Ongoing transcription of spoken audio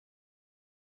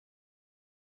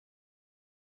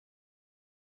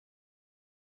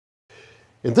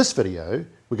In this video,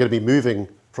 we're going to be moving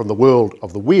from the world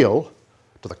of the wheel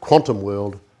to the quantum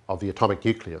world of the atomic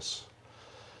nucleus.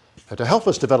 And to help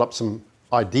us develop some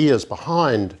ideas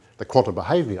behind the quantum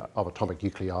behaviour of atomic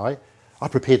nuclei, I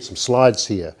prepared some slides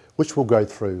here, which we'll go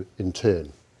through in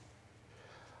turn.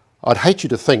 I'd hate you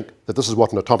to think that this is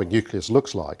what an atomic nucleus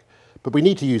looks like, but we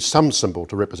need to use some symbol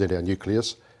to represent our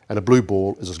nucleus, and a blue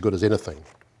ball is as good as anything.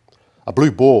 A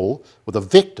blue ball with a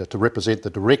vector to represent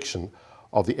the direction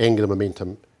of the angular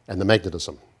momentum and the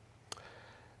magnetism.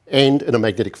 And in a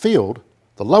magnetic field,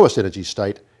 the lowest energy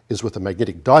state is with the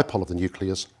magnetic dipole of the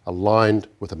nucleus aligned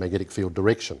with the magnetic field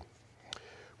direction.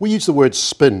 We use the words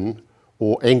spin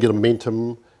or angular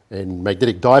momentum and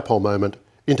magnetic dipole moment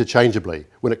interchangeably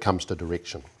when it comes to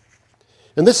direction.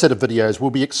 In this set of videos, we'll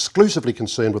be exclusively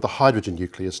concerned with the hydrogen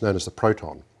nucleus known as the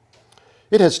proton.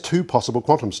 It has two possible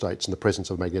quantum states in the presence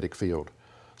of a magnetic field: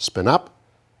 spin up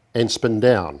and spin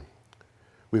down.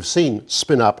 We've seen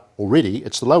spin up already,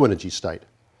 it's the low energy state.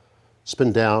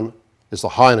 Spin down is the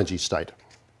high energy state.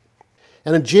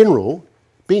 And in general,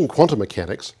 being quantum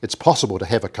mechanics, it's possible to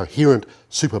have a coherent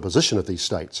superposition of these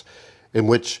states in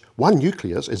which one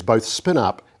nucleus is both spin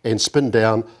up and spin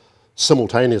down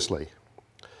simultaneously.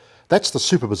 That's the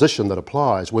superposition that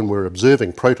applies when we're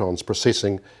observing protons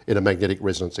processing in a magnetic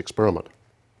resonance experiment.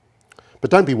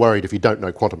 But don't be worried if you don't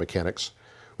know quantum mechanics.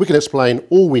 We can explain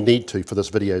all we need to for this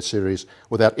video series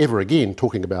without ever again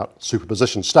talking about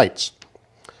superposition states.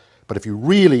 But if you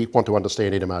really want to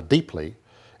understand NMR deeply,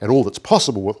 and all that's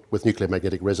possible with nuclear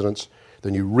magnetic resonance,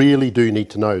 then you really do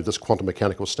need to know this quantum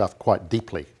mechanical stuff quite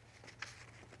deeply.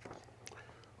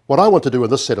 What I want to do in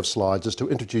this set of slides is to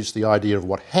introduce the idea of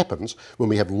what happens when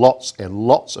we have lots and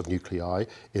lots of nuclei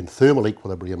in thermal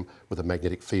equilibrium with a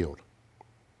magnetic field.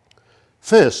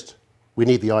 First, we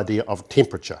need the idea of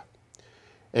temperature,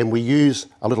 and we use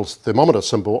a little thermometer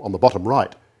symbol on the bottom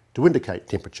right to indicate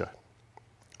temperature.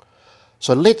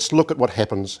 So let's look at what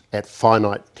happens at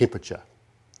finite temperature.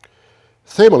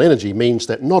 Thermal energy means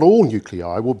that not all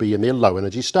nuclei will be in their low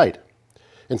energy state.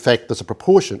 In fact, there's a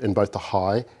proportion in both the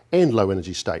high and low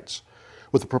energy states,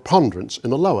 with a preponderance in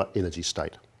the lower energy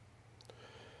state.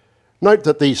 Note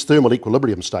that these thermal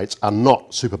equilibrium states are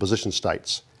not superposition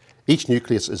states. Each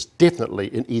nucleus is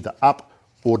definitely in either up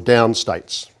or down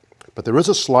states, but there is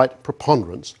a slight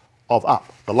preponderance of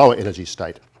up, the lower energy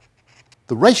state.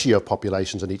 The ratio of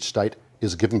populations in each state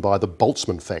is given by the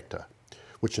Boltzmann factor,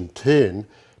 which in turn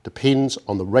depends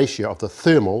on the ratio of the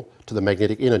thermal to the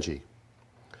magnetic energy.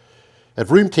 At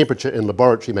room temperature in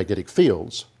laboratory magnetic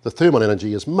fields, the thermal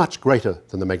energy is much greater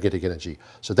than the magnetic energy,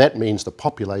 so that means the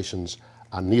populations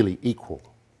are nearly equal.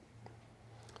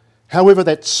 However,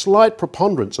 that slight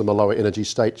preponderance in the lower energy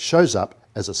state shows up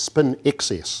as a spin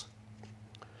excess.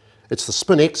 It's the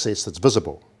spin excess that's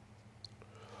visible.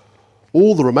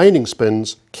 All the remaining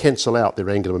spins cancel out their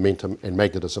angular momentum and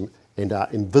magnetism and are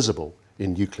invisible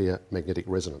in nuclear magnetic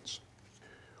resonance.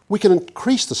 We can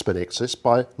increase the spin excess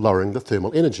by lowering the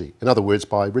thermal energy, in other words,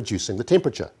 by reducing the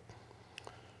temperature.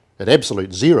 At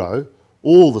absolute zero,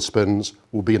 all the spins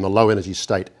will be in the low energy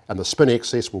state and the spin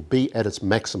excess will be at its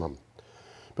maximum.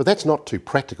 But that's not too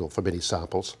practical for many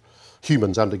samples,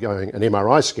 humans undergoing an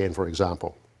MRI scan, for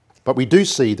example. But we do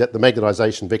see that the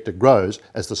magnetisation vector grows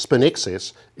as the spin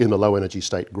excess in the low energy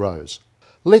state grows.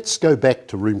 Let's go back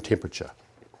to room temperature.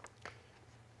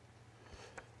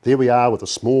 There we are with a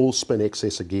small spin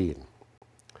excess again.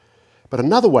 But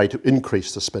another way to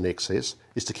increase the spin excess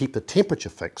is to keep the temperature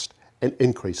fixed and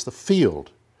increase the field.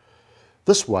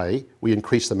 This way we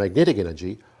increase the magnetic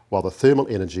energy while the thermal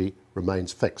energy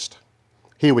remains fixed.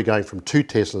 Here we're going from 2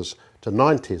 Teslas to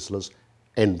 9 Teslas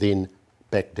and then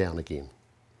back down again.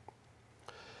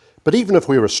 But even if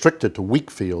we're restricted to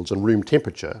weak fields and room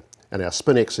temperature and our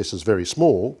spin excess is very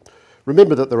small,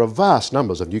 remember that there are vast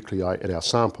numbers of nuclei in our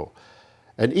sample.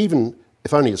 And even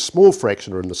if only a small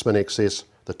fraction are in the spin excess,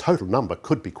 the total number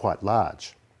could be quite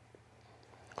large.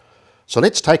 So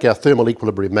let's take our thermal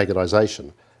equilibrium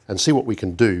magnetisation and see what we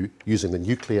can do using the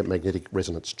nuclear magnetic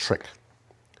resonance trick.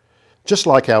 Just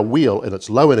like our wheel in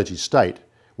its low energy state,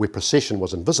 where precession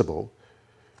was invisible,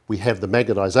 we have the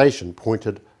magnetisation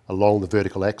pointed along the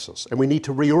vertical axis, and we need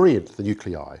to reorient the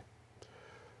nuclei.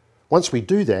 Once we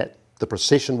do that, the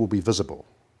precession will be visible.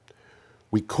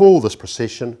 We call this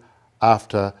precession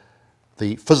after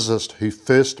the physicist who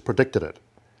first predicted it.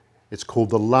 It's called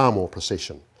the Larmor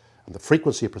precession, and the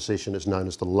frequency of precession is known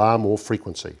as the Larmor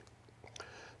frequency.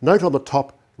 Note on the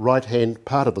top right-hand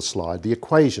part of the slide the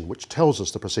equation which tells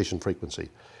us the precession frequency.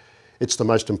 It's the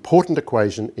most important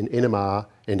equation in NMR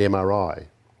and MRI.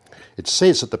 It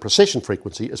says that the precession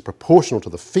frequency is proportional to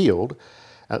the field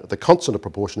The constant of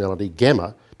proportionality,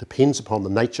 gamma, depends upon the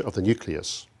nature of the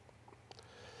nucleus.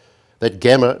 That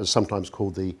gamma is sometimes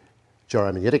called the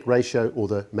gyromagnetic ratio or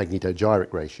the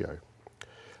magnetogyric ratio.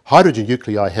 Hydrogen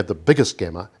nuclei have the biggest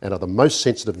gamma and are the most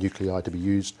sensitive nuclei to be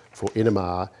used for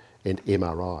NMR and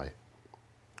MRI.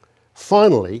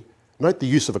 Finally, note the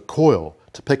use of a coil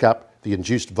to pick up the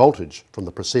induced voltage from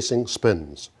the precessing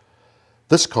spins.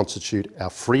 This constitutes our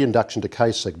free induction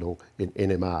decay signal in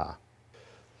NMR.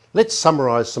 Let's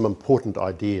summarise some important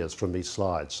ideas from these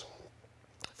slides.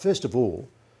 First of all,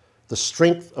 the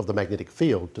strength of the magnetic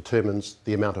field determines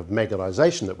the amount of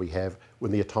magnetisation that we have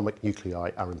when the atomic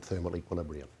nuclei are in thermal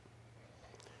equilibrium.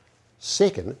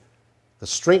 Second, the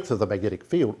strength of the magnetic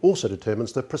field also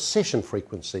determines the precession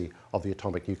frequency of the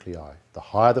atomic nuclei. The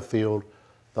higher the field,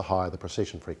 the higher the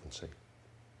precession frequency.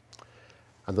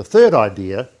 And the third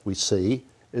idea we see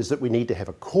is that we need to have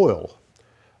a coil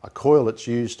that's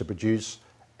used to produce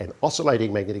an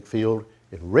oscillating magnetic field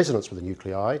in resonance with the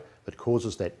nuclei that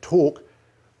causes that torque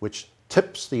which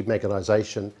tips the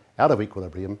magnetisation out of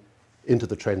equilibrium into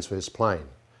the transverse plane.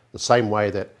 The same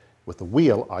way that with the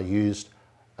wheel I used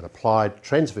an applied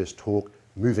transverse torque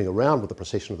moving around with the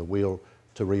precession of the wheel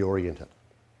to reorient it.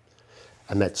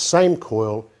 And that same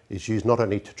coil is used not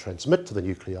only to transmit to the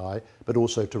nuclei but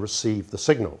also to receive the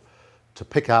signal, to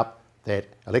pick up that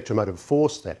electromotive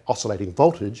force, that oscillating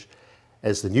voltage,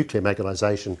 as the nuclear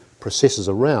magnetisation precesses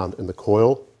around in the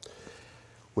coil,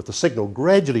 with the signal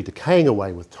gradually decaying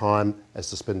away with time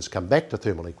as the spins come back to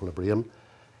thermal equilibrium,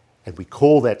 and we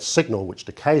call that signal which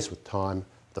decays with time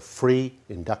the free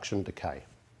induction decay.